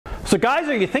So guys,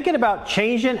 are you thinking about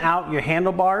changing out your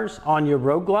handlebars on your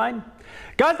Road Glide?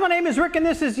 Guys, my name is Rick and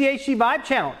this is the HDVIBE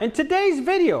channel. In today's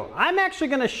video, I'm actually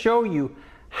going to show you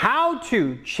how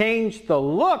to change the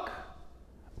look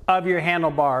of your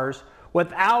handlebars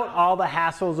without all the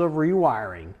hassles of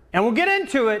rewiring. And we'll get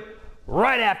into it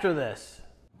right after this.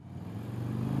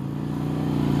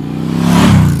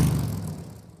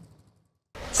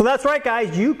 So that's right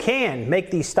guys, you can make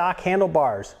these stock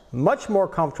handlebars much more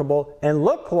comfortable and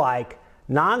look like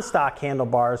non-stock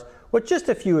handlebars with just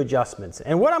a few adjustments.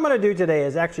 And what I'm going to do today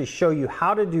is actually show you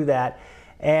how to do that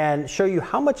and show you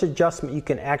how much adjustment you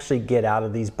can actually get out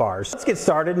of these bars. Let's get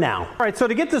started now. All right, so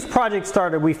to get this project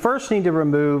started, we first need to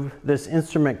remove this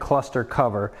instrument cluster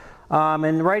cover.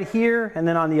 And right here and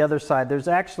then on the other side, there's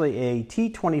actually a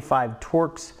T25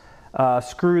 Torx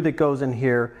screw that goes in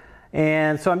here.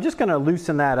 And so I'm just going to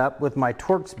loosen that up with my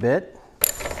Torx bit.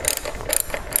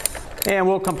 And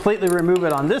we'll completely remove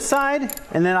it on this side,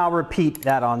 and then I'll repeat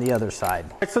that on the other side.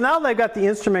 Right, so now that I've got the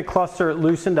instrument cluster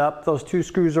loosened up, those two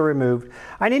screws are removed,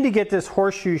 I need to get this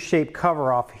horseshoe shaped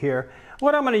cover off here.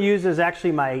 What I'm going to use is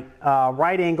actually my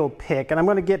right angle pick, and I'm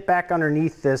going to get back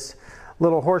underneath this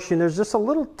little horseshoe, and there's just a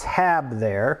little tab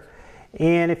there.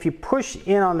 And if you push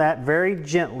in on that very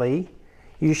gently,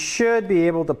 you should be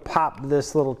able to pop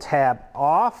this little tab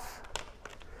off,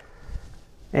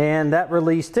 and that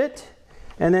released it.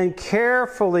 And then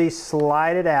carefully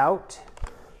slide it out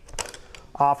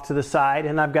off to the side,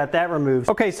 and I've got that removed.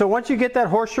 Okay, so once you get that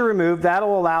horseshoe removed,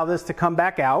 that'll allow this to come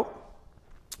back out.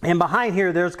 And behind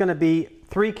here, there's going to be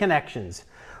three connections.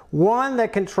 One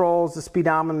that controls the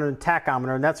speedometer and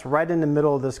tachometer, and that's right in the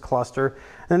middle of this cluster.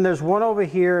 And then there's one over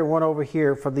here and one over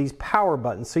here for these power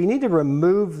buttons. So you need to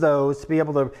remove those to be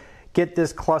able to get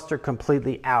this cluster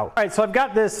completely out. All right, so I've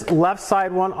got this left side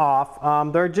one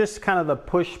off. They're just kind of the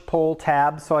push-pull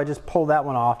tabs, so I just pull that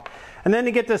one off. And then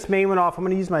to get this main one off, I'm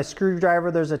going to use my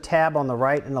screwdriver. There's a tab on the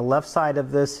right and the left side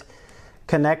of this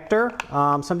connector.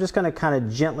 So I'm just going to kind of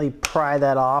gently pry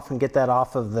that off and get that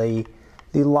off of the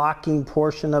locking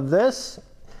portion of this,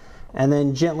 and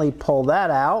then gently pull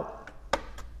that out.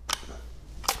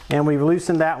 And we've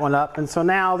loosened that one up, and so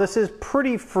now this is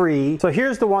pretty free. So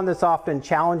here's the one that's often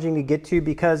challenging to get to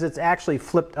because it's actually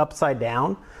flipped upside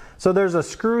down. So there's a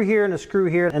screw here and a screw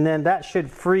here, and then that should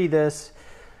free this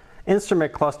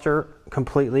instrument cluster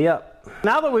completely up.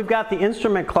 Now that we've got the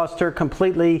instrument cluster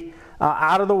completely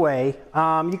out of the way,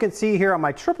 you can see here on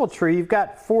my triple tree, you've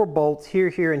got 4 bolts here,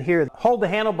 here, and here. Hold the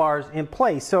handlebars in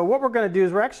place. So what we're going to do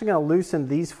is we're actually going to loosen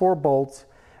these 4 bolts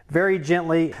very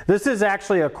gently. This is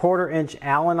actually a 1/4 inch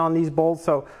Allen on these bolts.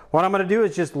 So what I'm going to do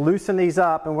is just loosen these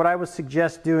up. And what I would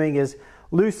suggest doing is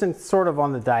loosen sort of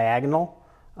on the diagonal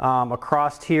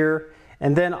across here.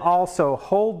 And then also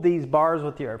hold these bars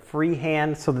with your free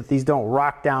hand so that these don't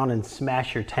rock down and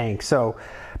smash your tank. So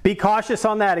be cautious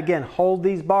on that. Again, hold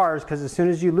these bars because as soon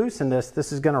as you loosen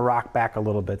this is going to rock back a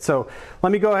little bit. So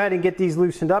let me go ahead and get these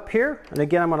loosened up here. And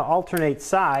again, I'm going to alternate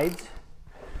sides.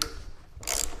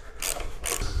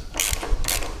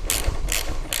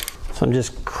 So I'm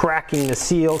just cracking the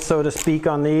seal, so to speak,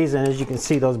 on these. And as you can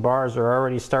see, those bars are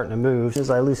already starting to move. As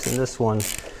I loosen this one,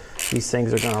 these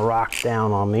things are going to rock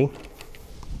down on me.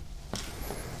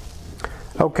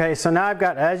 Okay, so now I've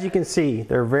got, as you can see,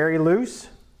 they're very loose.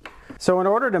 So in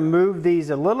order to move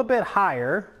these a little bit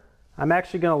higher, I'm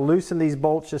actually going to loosen these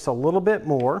bolts just a little bit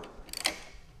more.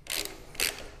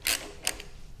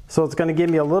 So it's going to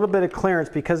give me a little bit of clearance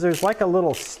because there's like a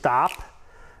little stop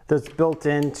that's built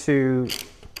into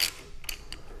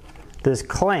this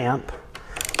clamp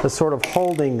that's sort of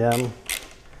holding them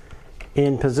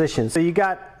in position. So you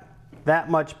got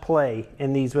that much play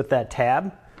in these with that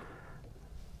tab.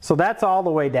 So that's all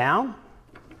the way down.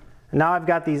 And now I've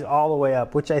got these all the way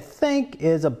up, which I think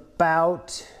is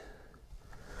about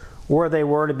where they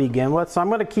were to begin with. So I'm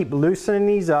going to keep loosening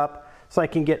these up so I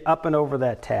can get up and over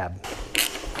that tab.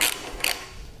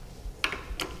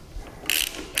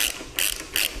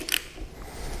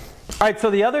 All right,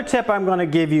 so the other tip I'm going to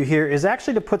give you here is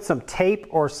actually to put some tape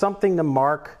or something to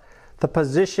mark the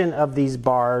position of these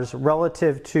bars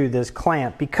relative to this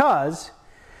clamp, because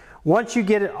once you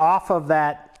get it off of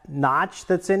that notch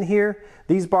that's in here,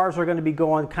 these bars are going to be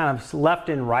going kind of left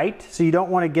and right, so you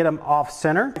don't want to get them off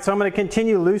center. So I'm going to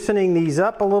continue loosening these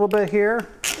up a little bit here.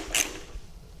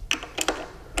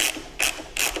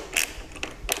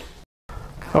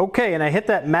 Okay, and I hit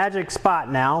that magic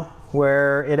spot now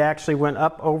where it actually went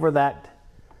up over that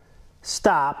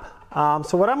stop.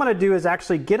 So what I'm going to do is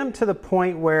actually get them to the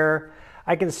point where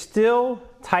I can still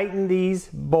tighten these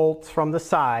bolts from the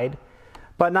side,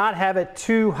 but not have it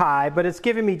too high, but it's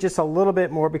giving me just a little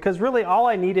bit more, because really all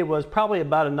I needed was probably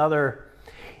about another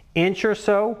inch or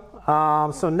so.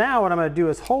 So now what I'm going to do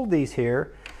is hold these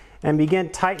here and begin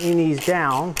tightening these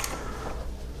down.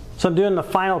 So I'm doing the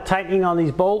final tightening on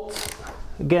these bolts.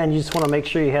 Again, you just want to make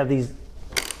sure you have these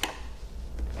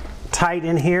tight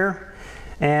in here.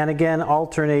 And again,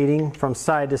 alternating from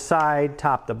side to side,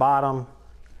 top to bottom,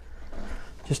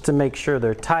 just to make sure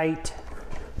they're tight.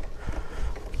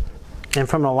 And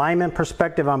from an alignment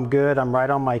perspective, I'm good. I'm right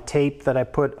on my tape that I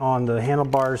put on the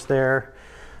handlebars there.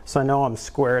 So I know I'm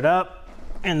squared up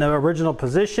in the original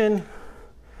position.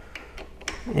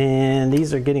 And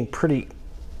these are getting pretty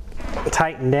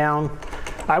tightened down.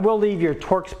 I will leave your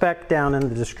torque spec down in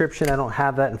the description. I don't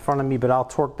have that in front of me, but I'll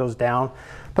torque those down.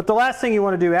 But the last thing you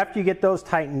want to do after you get those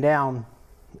tightened down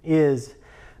is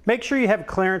make sure you have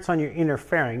clearance on your inner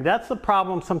fairing. That's the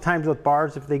problem sometimes with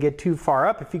bars if they get too far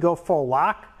up. If you go full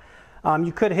lock,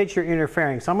 you could hit your inner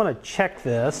fairing. So I'm going to check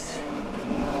this.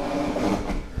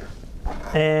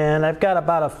 And I've got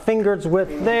about a finger's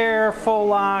width there, full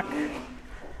lock.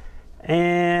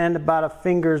 And about a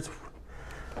finger's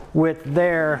width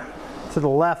there to the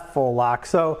left, full lock.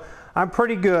 So I'm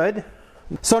pretty good.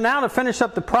 So now to finish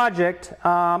up the project,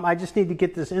 I just need to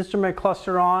get this instrument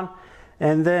cluster on,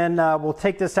 and then we'll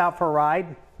take this out for a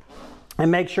ride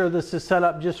and make sure this is set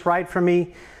up just right for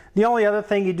me. The only other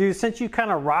thing you do, since you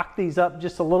kind of rock these up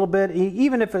just a little bit,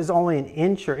 even if it's only an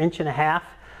inch or inch and a half,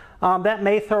 that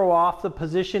may throw off the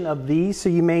position of these, so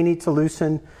you may need to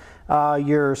loosen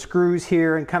your screws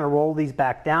here and kind of roll these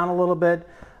back down a little bit.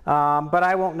 But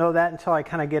I won't know that until I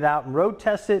kind of get out and road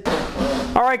test it.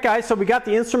 All right, guys, so we got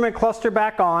the instrument cluster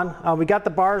back on. We got the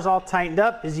bars all tightened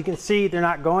up. As you can see, they're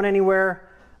not going anywhere.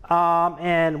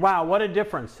 And wow, what a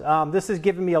difference. This is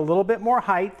giving me a little bit more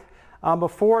height.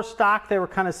 Before stock, they were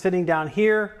kind of sitting down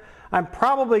here. I'm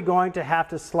probably going to have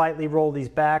to slightly roll these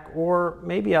back, or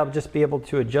maybe I'll just be able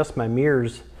to adjust my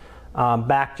mirrors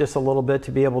back just a little bit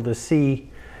to be able to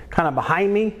see kind of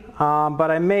behind me.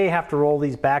 But I may have to roll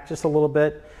these back just a little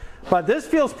bit. But this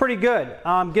feels pretty good.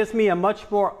 Gives me a much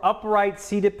more upright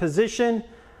seated position,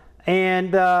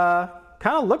 and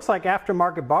kind of looks like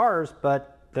aftermarket bars,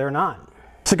 but they're not.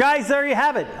 So guys, there you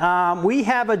have it. We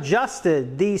have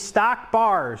adjusted these stock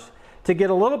bars to get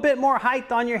a little bit more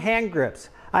height on your hand grips.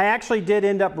 I actually did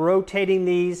end up rotating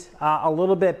these a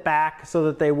little bit back so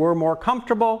that they were more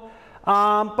comfortable.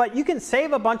 But you can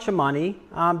save a bunch of money.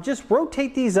 Just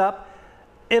rotate these up.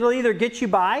 It'll either get you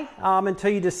by until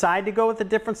you decide to go with a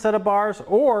different set of bars,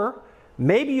 or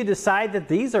maybe you decide that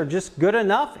these are just good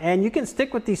enough and you can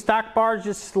stick with these stock bars,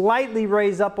 just slightly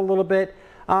raise up a little bit.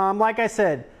 Like I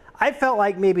said, I felt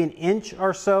like maybe an inch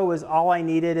or so is all I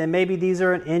needed, and maybe these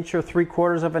are an inch or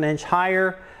 3/4 of an inch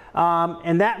higher.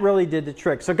 And that really did the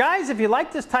trick. So guys, if you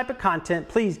like this type of content,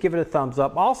 please give it a thumbs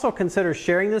up. Also consider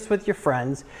sharing this with your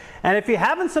friends. And if you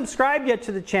haven't subscribed yet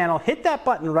to the channel, hit that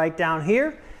button right down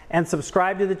here and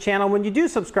subscribe to the channel. When you do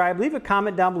subscribe, leave a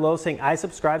comment down below saying I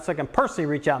subscribe so I can personally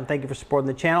reach out and thank you for supporting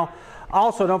the channel.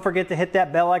 Also, don't forget to hit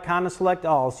that bell icon and select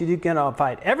all so you get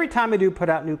notified every time I do put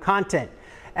out new content.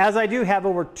 As I do have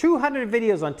over 200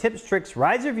 videos on tips, tricks,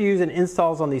 rides, reviews, and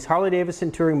installs on these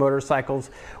Harley-Davidson touring motorcycles,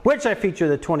 which I feature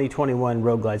the 2021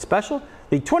 Road Glide Special,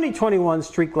 the 2021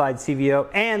 Street Glide CVO,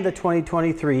 and the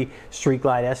 2023 Street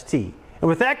Glide ST. And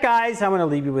with that, guys, I'm going to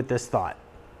leave you with this thought.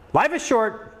 Life is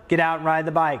short. Get out and ride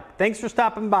the bike. Thanks for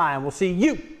stopping by, and we'll see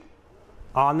you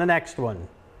on the next one.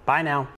 Bye now.